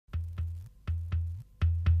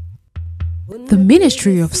The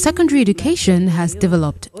Ministry of Secondary Education has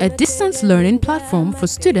developed a distance learning platform for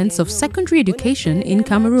students of secondary education in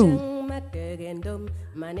Cameroon.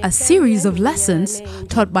 A series of lessons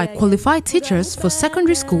taught by qualified teachers for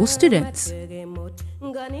secondary school students.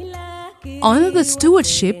 Under the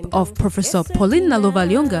stewardship of Professor Pauline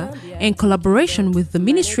Nalovalyonga in collaboration with the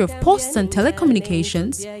Ministry of Posts and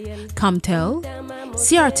Telecommunications, CAMTEL,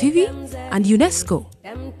 CRTV, and UNESCO.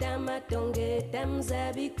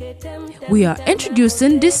 We are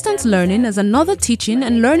introducing distance learning as another teaching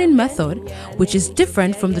and learning method which is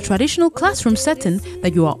different from the traditional classroom setting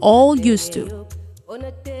that you are all used to.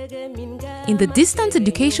 In the distance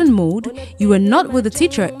education mode, you are not with the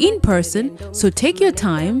teacher in person, so take your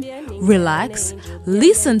time, relax,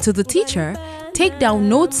 listen to the teacher, take down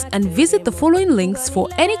notes and visit the following links for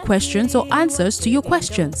any questions or answers to your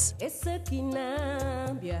questions.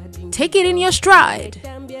 Take it in your stride.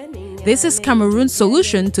 This is Cameroon's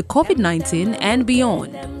solution to COVID-19 and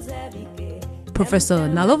beyond. Professor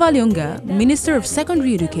Nalovalyonga, Minister of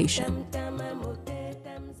Secondary Education.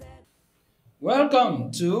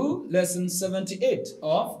 Welcome to Lesson 78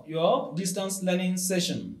 of your distance learning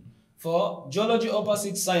session for Geology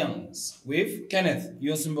Opposite Science with Kenneth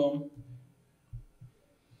Yosimbo.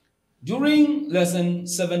 During Lesson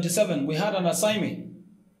 77, we had an assignment.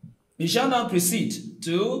 We shall now proceed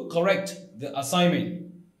to correct the assignment.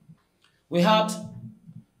 We had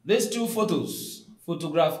these two photos,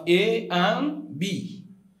 photograph A and B,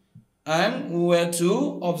 and we were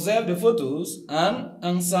to observe the photos and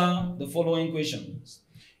answer the following questions.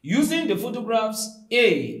 Using the photographs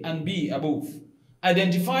A and B above,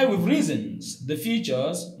 identify with reasons the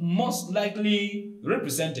features most likely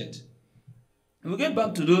represented. When we get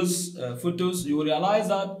back to those photos, you will realize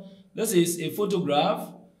that this is a photograph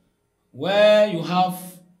where you have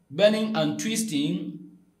bending and twisting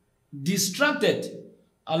distracted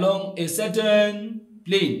along a certain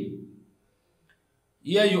plane.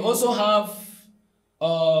 Here you also have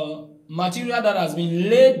material that has been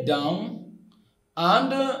laid down,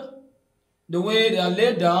 and the way they are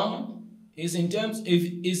laid down is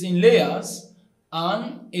in layers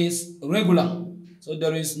and is regular. So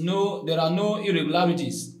there are no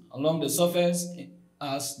irregularities along the surface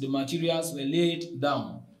as the materials were laid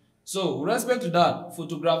down. So with respect to that,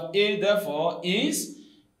 photograph A therefore is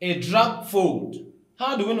a drag fold.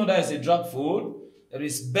 How do we know that it's a drag fold? There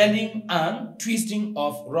is bending and twisting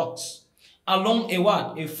of rocks along a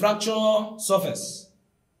what? A fracture surface.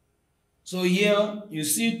 So here you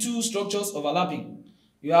see two structures overlapping.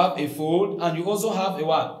 You have a fold and you also have a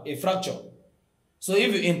what? A fracture. So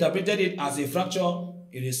if you interpreted it as a fracture,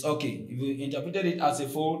 it is okay. If you interpreted it as a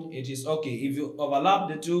fold, it is okay. If you overlap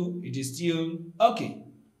the two, it is still okay.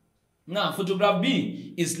 Now, photograph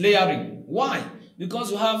B is layering. Why?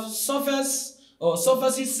 Because you have surfaces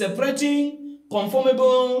separating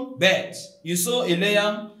conformable beds. You saw a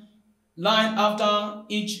layer line after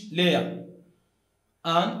each layer.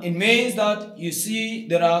 And it means that you see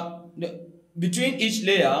between each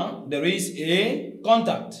layer, there is a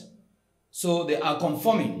contact. So they are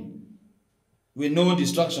conforming with no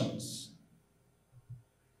distractions.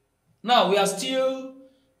 Now we are still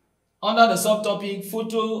under the subtopic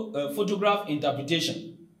photograph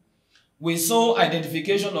interpretation. We saw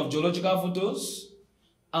identification of geological photos,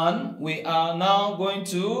 and we are now going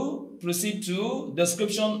to proceed to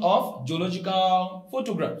description of geological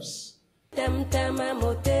photographs.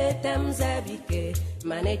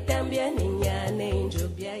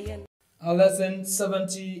 Our lesson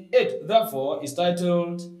 78, therefore, is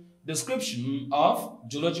titled Description of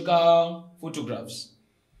Geological Photographs.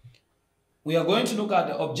 We are going to look at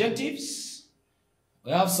the objectives.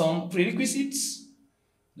 We have some prerequisites,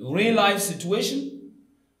 the real-life situation.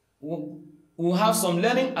 We'll have some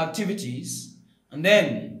learning activities, and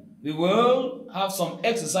then we will have some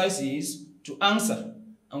exercises to answer.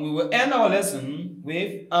 And we will end our lesson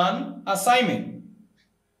with an assignment.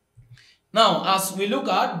 Now, as we look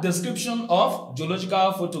at description of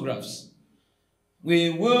geological photographs, we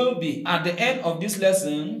will be, at the end of this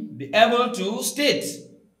lesson, be able to state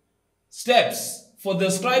steps for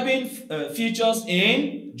describing features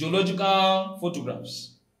in geological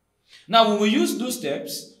photographs. Now, we will use those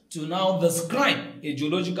steps to now describe a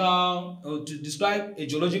geologic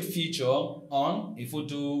feature on a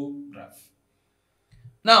photograph.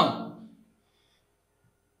 Now,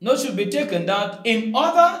 note should be taken that in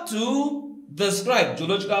order to describe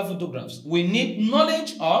geological photographs, we need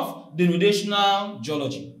knowledge of denudation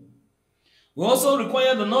geology. We also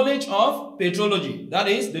require the knowledge of petrology, that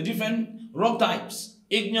is, the different rock types,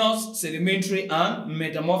 igneous, sedimentary, and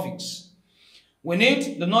metamorphics. We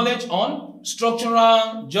need the knowledge on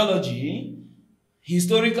structural geology,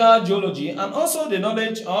 historical geology, and also the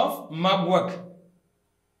knowledge of map work.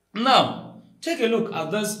 Now, take a look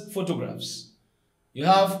at these photographs. You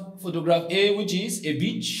have photograph A, which is a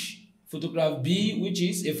beach, photograph B, which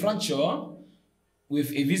is a fracture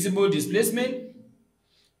with a visible displacement.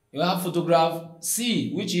 You have photograph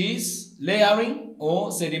C, which is layering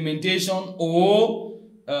or sedimentation or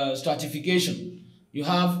stratification. You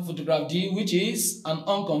have photograph D, which is an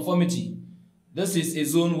unconformity. This is a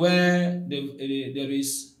zone where there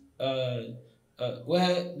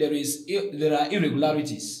are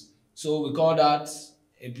irregularities. So we call that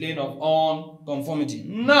a plane of unconformity.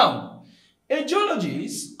 Now, a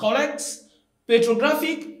geologist collects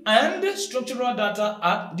petrographic and structural data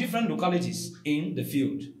at different localities in the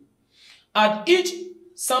field. At each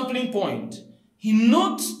sampling point, he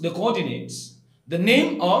notes the coordinates, the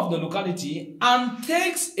name of the locality, and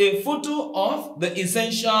takes a photo of the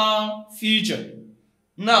essential feature.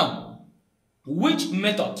 Now, which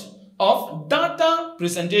method of data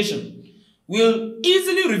presentation will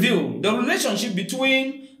easily reveal the relationship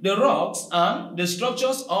between the rocks and the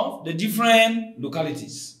structures of the different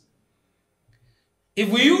localities? If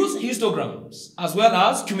we use histograms as well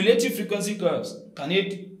as cumulative frequency curves, can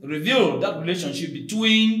it reveal that relationship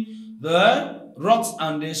between the rocks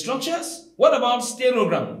and the structures? What about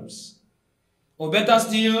stereograms? Or better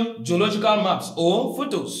still, geological maps or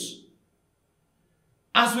photos?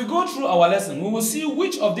 As we go through our lesson, we will see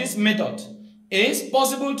which of these methods is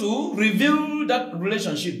possible to reveal that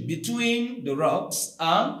relationship between the rocks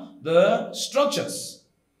and the structures.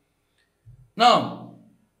 Now,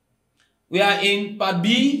 we are in part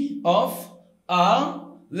B of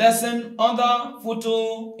our lesson under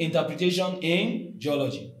photo interpretation in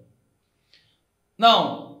geology.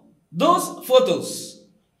 Now, those photos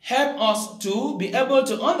help us to be able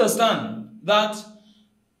to understand that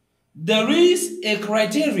there is a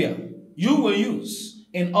criteria you will use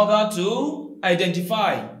in order to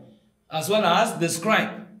identify as well as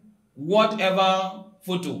describe whatever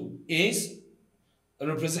photo is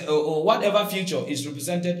or whatever feature is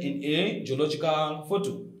represented in a geological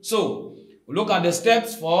photo. So, we look at the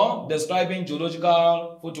steps for describing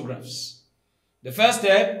geological photographs. The first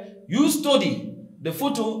step, you study the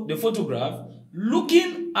photograph,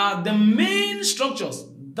 looking at the main structures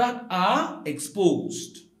that are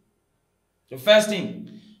exposed. The first thing,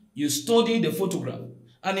 you study the photograph.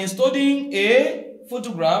 And in studying a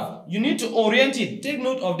photograph, you need to orient it. Take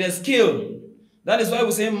note of the scale. That is why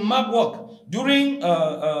we say map work. During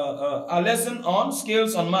a lesson on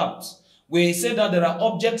scales on maps, we say that there are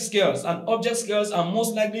object scales, and object scales are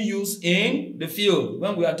most likely used in the field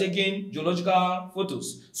when we are taking geological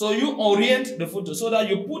photos. So you orient the photo so that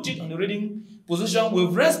you put it on the reading position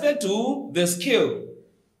with respect to the scale.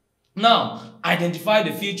 Now, identify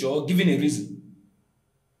the feature given a reason.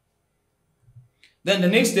 Then the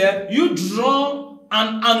next step, you draw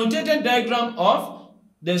an annotated diagram of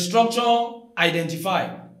the structure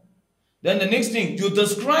identified. Then the next thing, you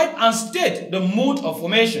describe and state the mode of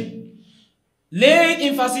formation, laying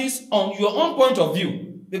emphasis on your own point of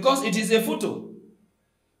view because it is a photo.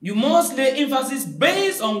 You must lay emphasis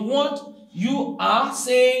based on what you are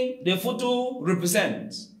saying the photo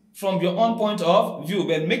represents from your own point of view,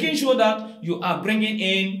 but making sure that you are bringing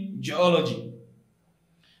in geology.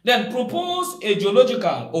 Then propose a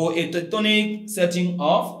geological or a tectonic setting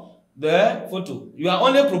of the photo. You are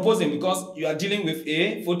only proposing because you are dealing with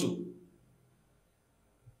a photo.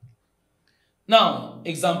 Now,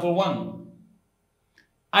 example 1.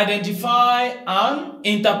 Identify and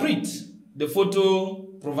interpret the photo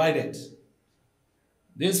provided.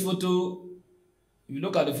 This photo, if you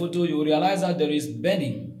look at the photo, you will realize that there is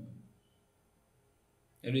bending.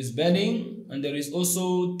 There is bending and there is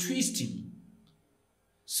also twisting.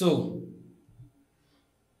 So,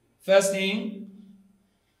 first thing,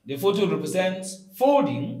 the photo represents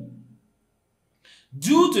folding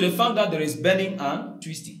due to the fact that there is bending and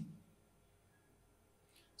twisting.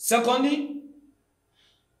 Secondly,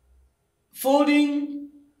 folding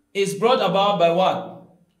is brought about by what?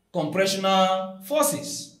 Compressional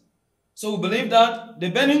forces. So we believe that the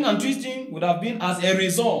bending and twisting would have been as a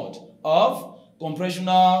result of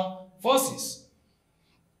compressional forces.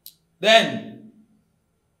 Then,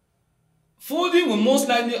 folding will most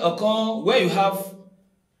likely occur where you have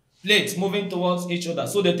plates moving towards each other.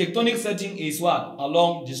 So the tectonic setting is what?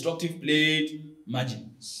 Along destructive plate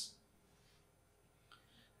margins.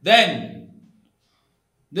 Then,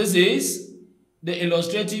 this is the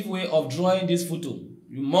illustrative way of drawing this photo.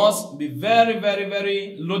 You must be very, very,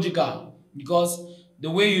 very logical because the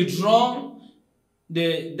way you draw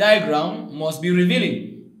the diagram must be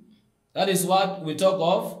revealing. That is what we talk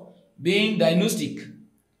of being diagnostic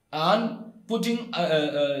and putting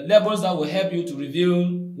labels that will help you to reveal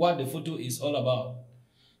what the photo is all about.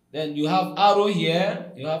 Then you have arrow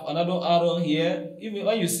here, you have another arrow here. Even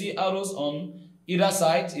when you see arrows on either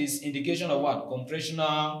side, is indication of what?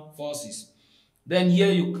 Compressional forces. Then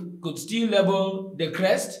here you could still label the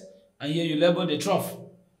crest, and here you label the trough.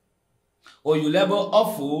 Or you label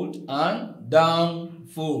upfold and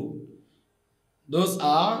downfold. Those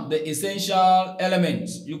are the essential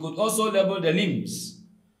elements. You could also label the limbs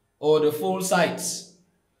or the fold sides.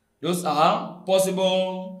 Those are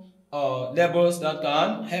possible labels that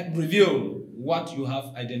can help reveal what you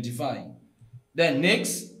have identified. Then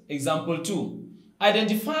next, example 2.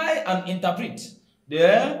 Identify and interpret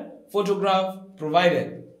the photograph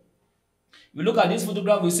provided. If you look at this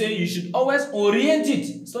photograph, we say you should always orient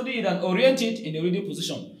it, study it and orient it in the reading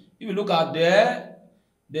position. If you look at the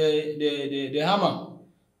hammer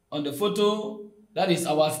on the photo, that is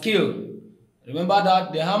our scale. Remember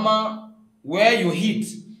that the hammer, where you hit,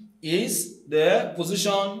 is the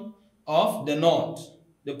position of the north.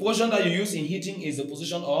 The portion that you use in hitting is the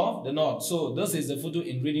position of the north. So this is the photo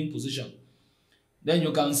in reading position. Then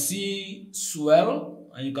you can see swell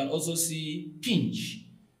and you can also see pinch.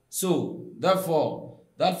 So therefore,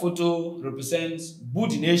 that photo represents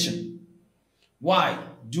budination. Why?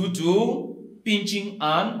 Due to pinching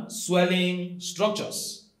and swelling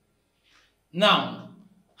structures. Now,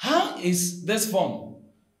 how is this formed?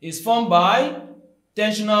 It's formed by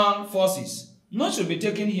tensional forces. Note should be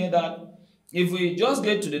taken here that if we just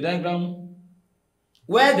get to the diagram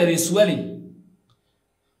where there is swelling,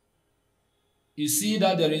 you see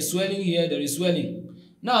that there is swelling here, there is swelling.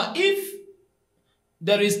 Now, if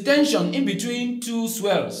there is tension in between two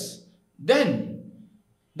swells, then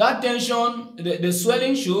that tension, the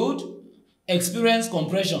swelling should experience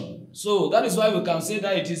compression. So that is why we can say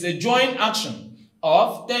that it is a joint action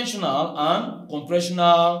of tensional and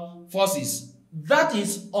compressional forces. That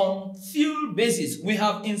is on field basis. We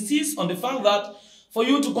have insisted on the fact that for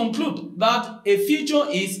you to conclude that a feature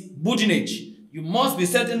is budinage, you must be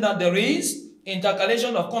certain that there is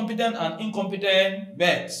intercalation of competent and incompetent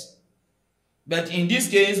beds. But in this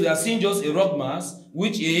case, we are seeing just a rock mass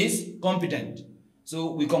which is competent.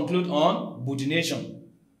 So we conclude on budination.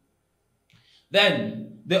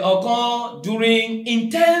 Then they occur during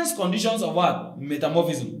intense conditions of what?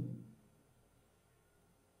 Metamorphism.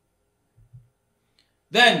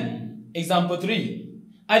 Then, example 3.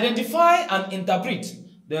 Identify and interpret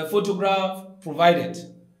the photograph provided.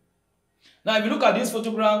 Now, if you look at this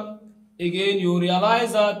photograph, again, you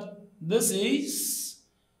realize that this is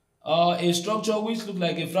a structure which looks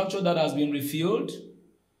like a fracture that has been refilled.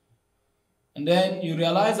 And then you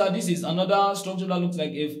realize that this is another structure that looks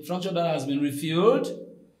like a fracture that has been refilled.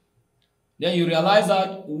 Then you realize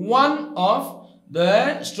that one of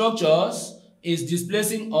the structures is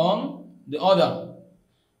displacing on the other.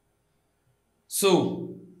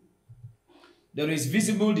 So, there is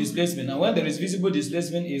visible displacement. And when there is visible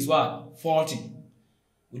displacement is what? Faulting.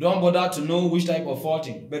 We don't bother to know which type of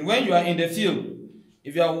faulting. But when you are in the field,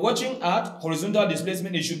 if you are watching at horizontal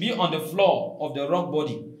displacement, it should be on the floor of the rock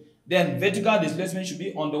body. Then vertical displacement should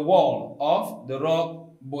be on the wall of the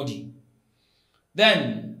rock body.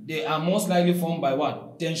 Then they are most likely formed by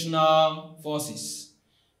what? Tensional forces.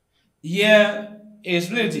 Here is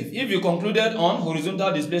relative. If you concluded on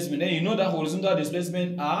horizontal displacement, then you know that horizontal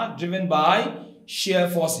displacement are driven by shear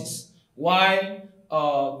forces, while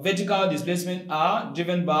vertical displacement are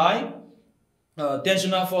driven by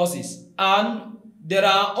tensional forces. And there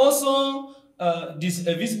are also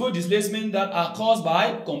visible displacement that are caused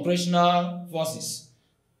by compressional forces.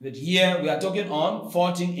 But here we are talking on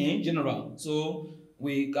faulting in general. So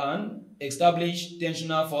we can establish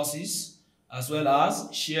tensional forces as well as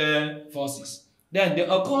shear forces. Then they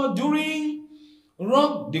occur during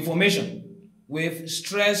rock deformation with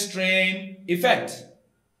stress-strain effect.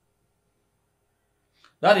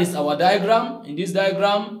 That is our diagram. In this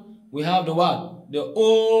diagram, we have the what? The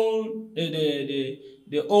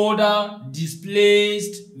older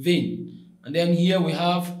displaced vein. And then here we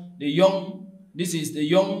have the young, this is the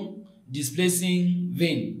young displacing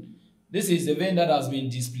vein. This is the vein that has been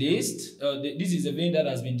displaced. This is the vein that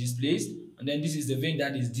has been displaced. And then this is the vein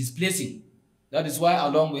that is displacing. That is why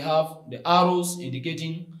along we have the arrows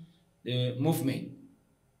indicating the movement.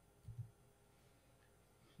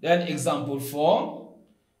 Then example 4.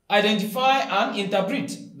 Identify and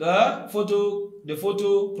interpret the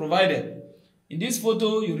photo provided. In this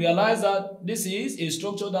photo, you realize that this is a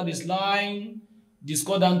structure that is lying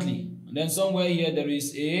discordantly. And then somewhere here there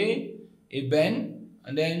is a bend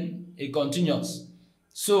and then a continuous.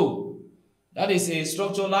 So that is a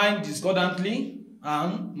structure lying discordantly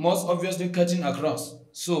and most obviously cutting across.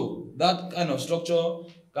 So that kind of structure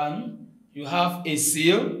you have a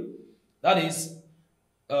seal, that is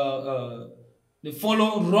the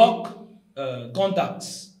follow rock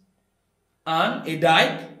contacts, and a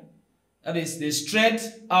dike, that is the straight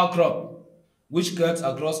outcrop which cuts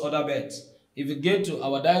across other beds. If you get to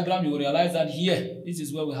our diagram, you will realize that here, this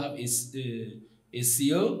is where we have a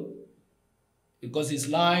seal, because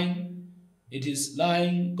it is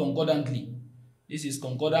lying concordantly. This is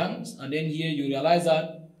concordance, and then here you realize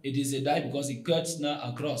that it is a dike because it cuts now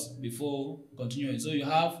across before continuing. So you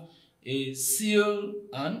have a seal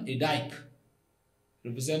and a dike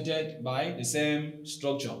represented by the same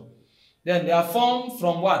structure. Then they are formed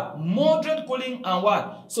from what? Moderate cooling and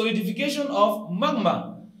what? Solidification of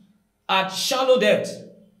magma at shallow depth,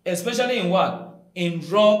 especially in what? In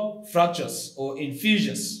rock fractures or in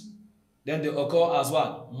fissures. Then they occur as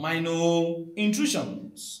what? Minor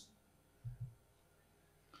intrusions.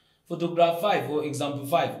 Photograph 5 or example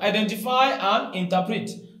 5. Identify and interpret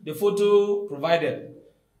the photo provided.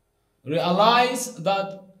 Realize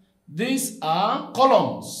that these are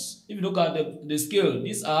columns. If you look at the scale,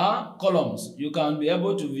 these are columns. You can be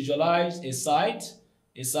able to visualize a site,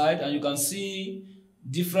 and you can see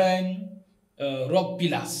different rock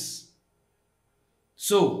pillars.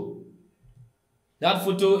 So, that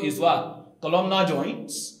photo is what? Columnar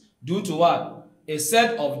joints, due to what? A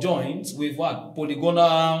set of joints with what?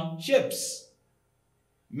 Polygonal shapes.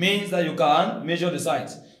 Means that you can measure the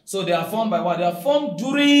sites. So they are formed by what? They are formed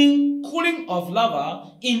during cooling of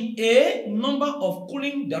lava in a number of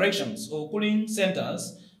cooling directions or cooling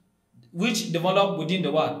centers which develop within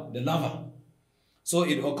the what? The lava. So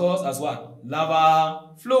it occurs as what?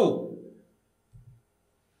 Lava flow.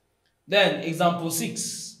 Then example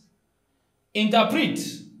 6. Interpret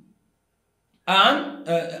and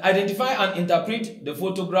identify and interpret the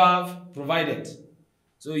photograph provided.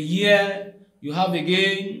 So here you have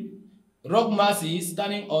again rock masses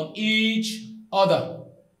standing on each other.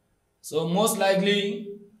 So most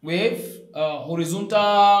likely with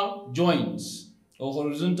horizontal joints or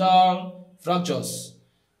horizontal fractures.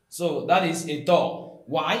 So that is a toe.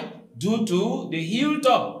 Why? Due to the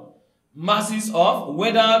hilltop masses of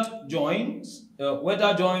weathered joints,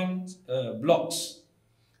 blocks.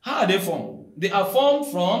 How are they formed? They are formed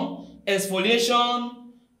from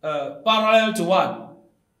exfoliation parallel to what?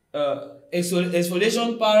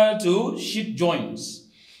 Exfoliation parallel to sheet joints.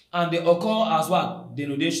 And they occur as what?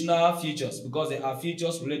 Denudational features, because they are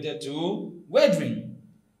features related to weathering.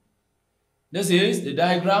 This is the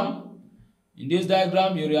diagram. In this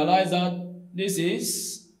diagram, you realize that this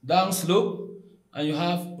is down slope, and you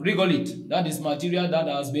have regolith. That is material that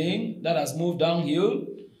has moved downhill.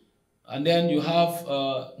 And then you have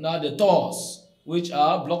now the tores, which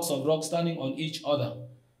are blocks of rock standing on each other.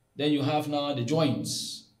 Then you have now the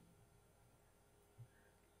joints.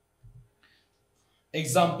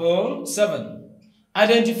 Example 7.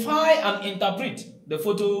 Identify and interpret the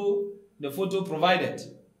photo provided.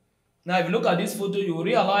 Now, if you look at this photo, you will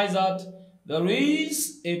realize that there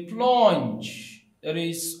is a plunge. There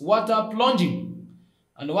is water plunging.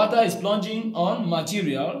 And the water is plunging on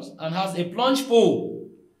materials and has a plunge pole.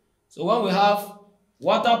 So when we have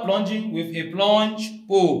water plunging with a plunge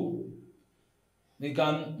pole, we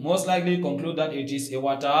can most likely conclude that it is a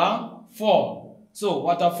waterfall. So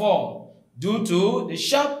waterfall, due to the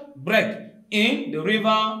sharp break in the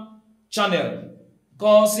river channel,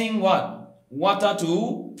 causing what? Water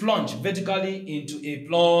to plunge vertically into a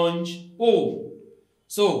plunge pole.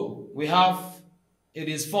 So we have, it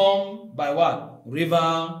is formed by what?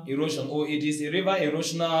 River erosion, or it is a river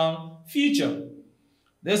erosional feature.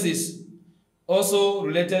 This is also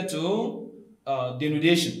related to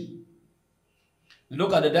denudation.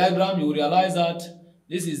 Look at the diagram, you will realize that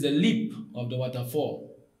this is the lip of the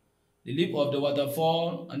waterfall. The lip of the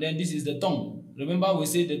waterfall, and then this is the tongue. Remember, we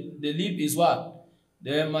said that the lip is what?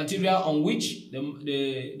 The material on which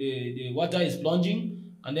the water is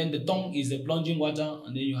plunging, and then the tongue is the plunging water,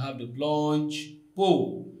 and then you have the plunge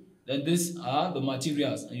pole. Then these are the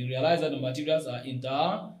materials, and you realize that the materials are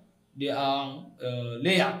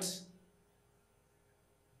layered.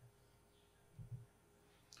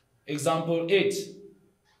 Example 8.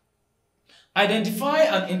 Identify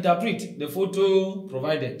and interpret the photo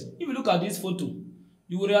provided. If you look at this photo,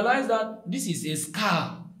 you will realize that this is a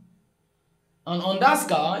scar. And on that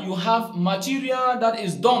scar, you have material that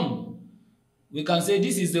is done. We can say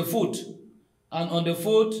this is the foot. And on the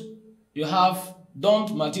foot, you have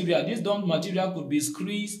dumped material. This dumped material could be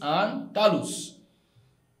screes and talus.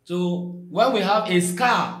 So when we have a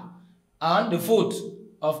scar and the foot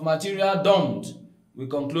of material dumped, we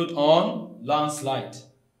conclude on landslide.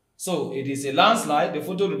 So it is a landslide. The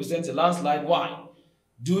photo represents a landslide. Why?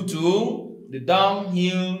 due to the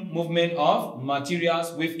downhill movement of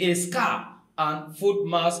materials with a scar and foot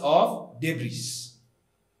mass of debris.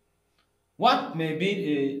 What may be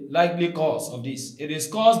a likely cause of this? It is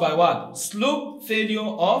caused by what? Slope failure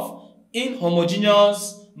of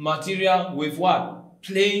inhomogeneous material with what?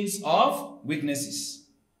 Planes of weaknesses.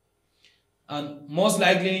 And most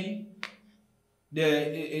likely,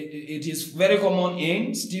 it is very common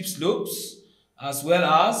in steep slopes as well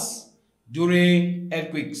as during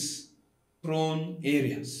earthquakes prone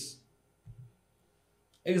areas.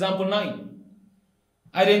 Example 9.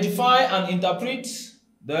 Identify and interpret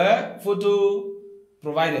the photo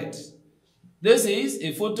provided. This is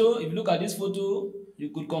a photo. If you look at this photo, you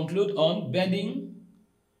could conclude on bending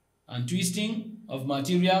and twisting of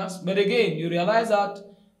materials. But again, you realize that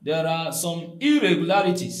there are some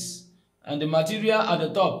irregularities and the material at the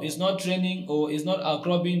top is not training or is not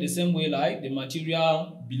outcropping the same way like the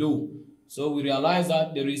material below. So we realize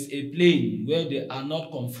that there is a plane where they are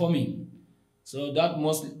not conforming. So that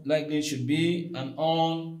most likely should be an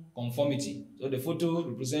unconformity. So the photo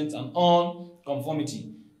represents an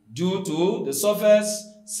unconformity due to the surface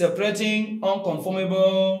separating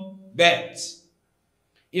unconformable beds.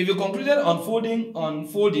 If you concluded on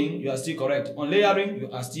folding, you are still correct. On layering, you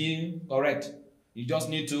are still correct. You just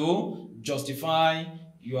need to justify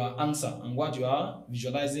your answer and what you are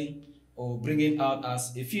visualizing or bringing out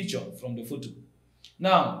as a feature from the photo.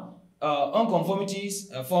 Now,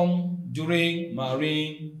 unconformities are formed during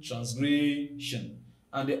marine transgression,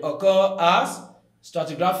 and they occur as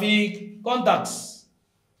stratigraphic contacts.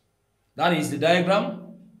 That is the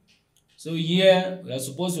diagram. So here we are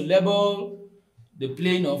supposed to label the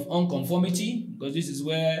plane of unconformity because this is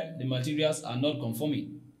where the materials are not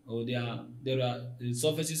conforming or there are the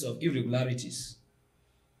surfaces of irregularities.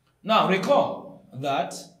 Now recall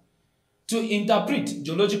that to interpret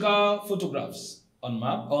geological photographs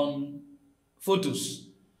on photos,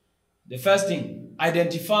 the first thing,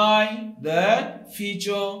 identify the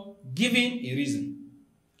feature giving a reason.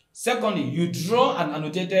 Secondly, you draw an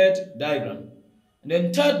annotated diagram. And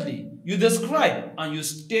then thirdly, you describe and you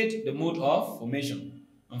state the mode of formation.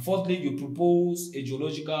 And fourthly, you propose a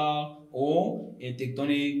geological or a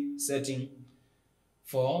tectonic setting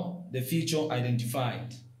for the feature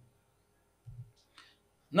identified.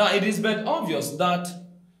 Now, it is but obvious that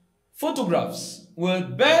photographs will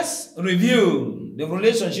best reveal the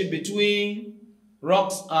relationship between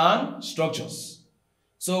rocks and structures.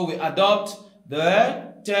 So we adopt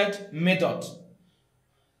the third method.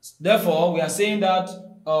 Therefore, we are saying that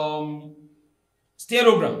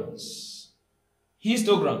stereograms,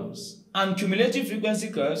 histograms, and cumulative frequency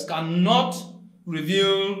curves cannot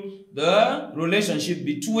reveal the relationship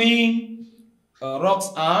between rocks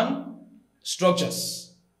and structures.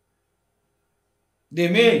 They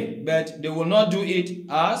may, but they will not do it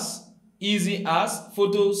as easy as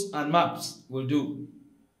photos and maps will do.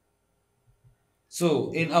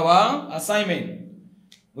 So in our assignment,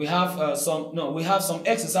 we have some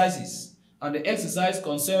exercises, and the exercise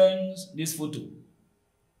concerns this photo.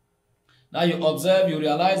 Now you observe, you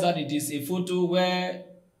realize that it is a photo where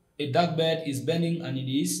a dark bed is bending and it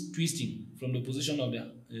is twisting from the position of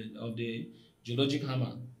the geologic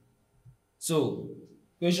hammer. So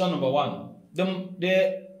question number 1.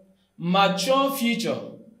 The mature feature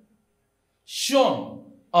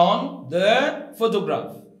shown on the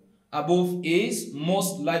photograph above is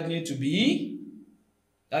most likely to be,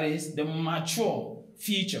 that is, the mature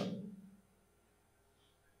feature.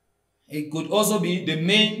 It could also be the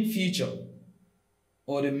main feature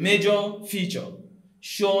or the major feature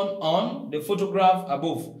shown on the photograph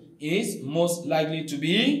above is most likely to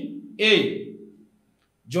be A,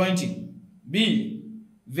 jointing, B,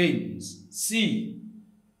 veins, C,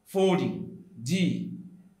 folding, D,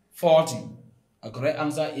 faulting. A correct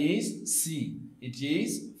answer is C. It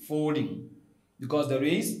is folding because there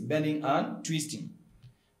is bending and twisting.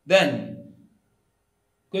 Then,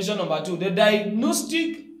 question number 2. The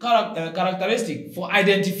diagnostic characteristic for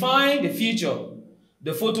identifying the feature,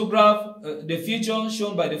 the feature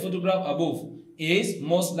shown by the photograph above is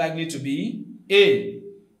most likely to be A,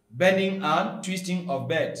 bending and twisting of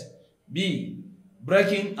bed, B,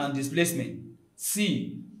 breaking and displacement,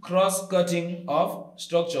 C, cross-cutting of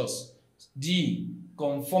structures, D,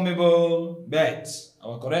 conformable beds.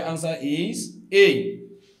 Our correct answer is A.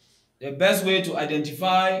 The best way to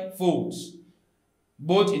identify folds,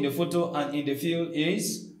 both in the photo and in the field,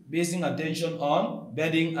 is basing attention on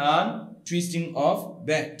bending and twisting of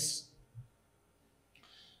beds.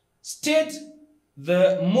 State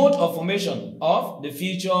the mode of formation of the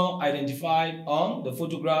feature identified on the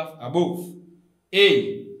photograph above.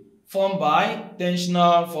 A, formed by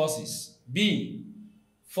tensional forces. B,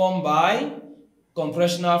 formed by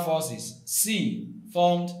compressional forces, C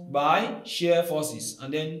formed by shear forces,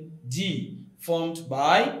 and then D formed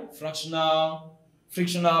by frictional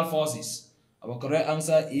forces. Our correct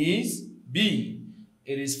answer is B.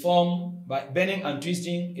 It is formed by bending and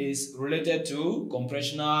twisting is related to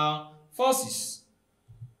compressional forces.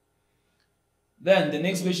 Then the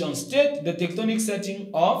next question, state the tectonic setting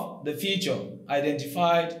of the feature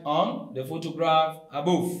identified on the photograph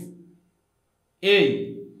above.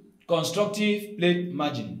 A. Constructive plate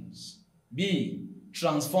margins. B.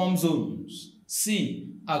 Transform zones.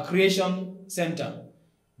 C. Accretion center.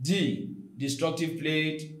 D. Destructive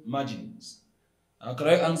plate margins. Our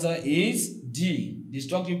correct answer is D.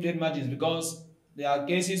 Destructive plate margins, because there are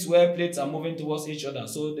cases where plates are moving towards each other,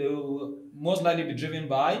 so they will most likely be driven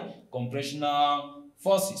by compressional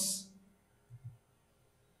forces.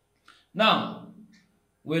 Now,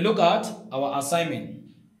 we look at our assignment.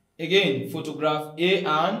 Again, photograph A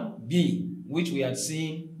and B, which we had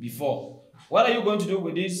seen before. What are you going to do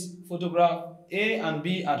with this photograph A and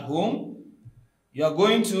B at home? You are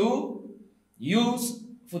going to use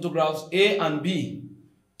photographs A and B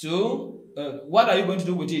to, what are you going to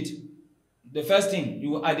do with it? The first thing,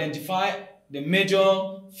 you will identify the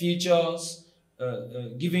major features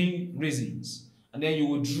giving reasons, and then you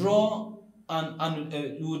will draw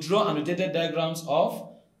annotated diagrams of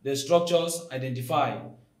the structures identified.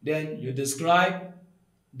 Then you describe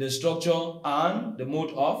the structure and the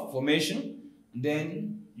mode of formation.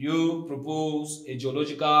 Then you propose a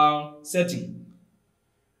geological setting.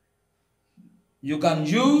 You can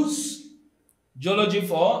use geology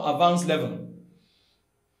for advanced level.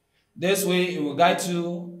 This way, it will guide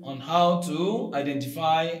you on how to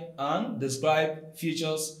identify and describe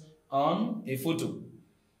features on a photo.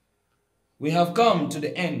 We have come to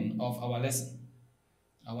the end of our lesson.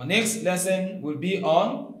 Our next lesson will be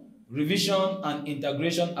on revision and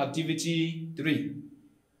integration activity 3.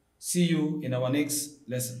 See you in our next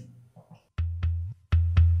lesson.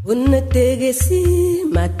 Unatege si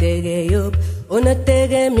matege yop,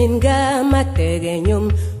 unatege minga matege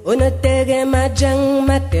nyum, unatege majang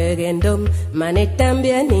matege ndom,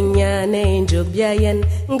 manetambia ninyane injobia yen,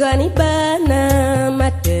 ngani bana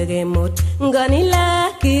matege mot, ngani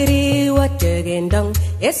lakiri watege ndong,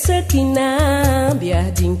 esakina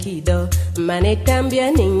bia dinkido,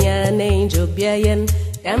 manetambia ninyane injobia yen,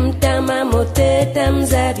 tamtama mote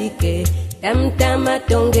tamzabike, Tam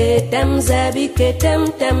tonge tam zabike tam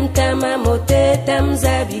mote tam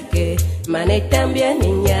zabike mane tambia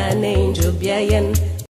ninyane injobia yen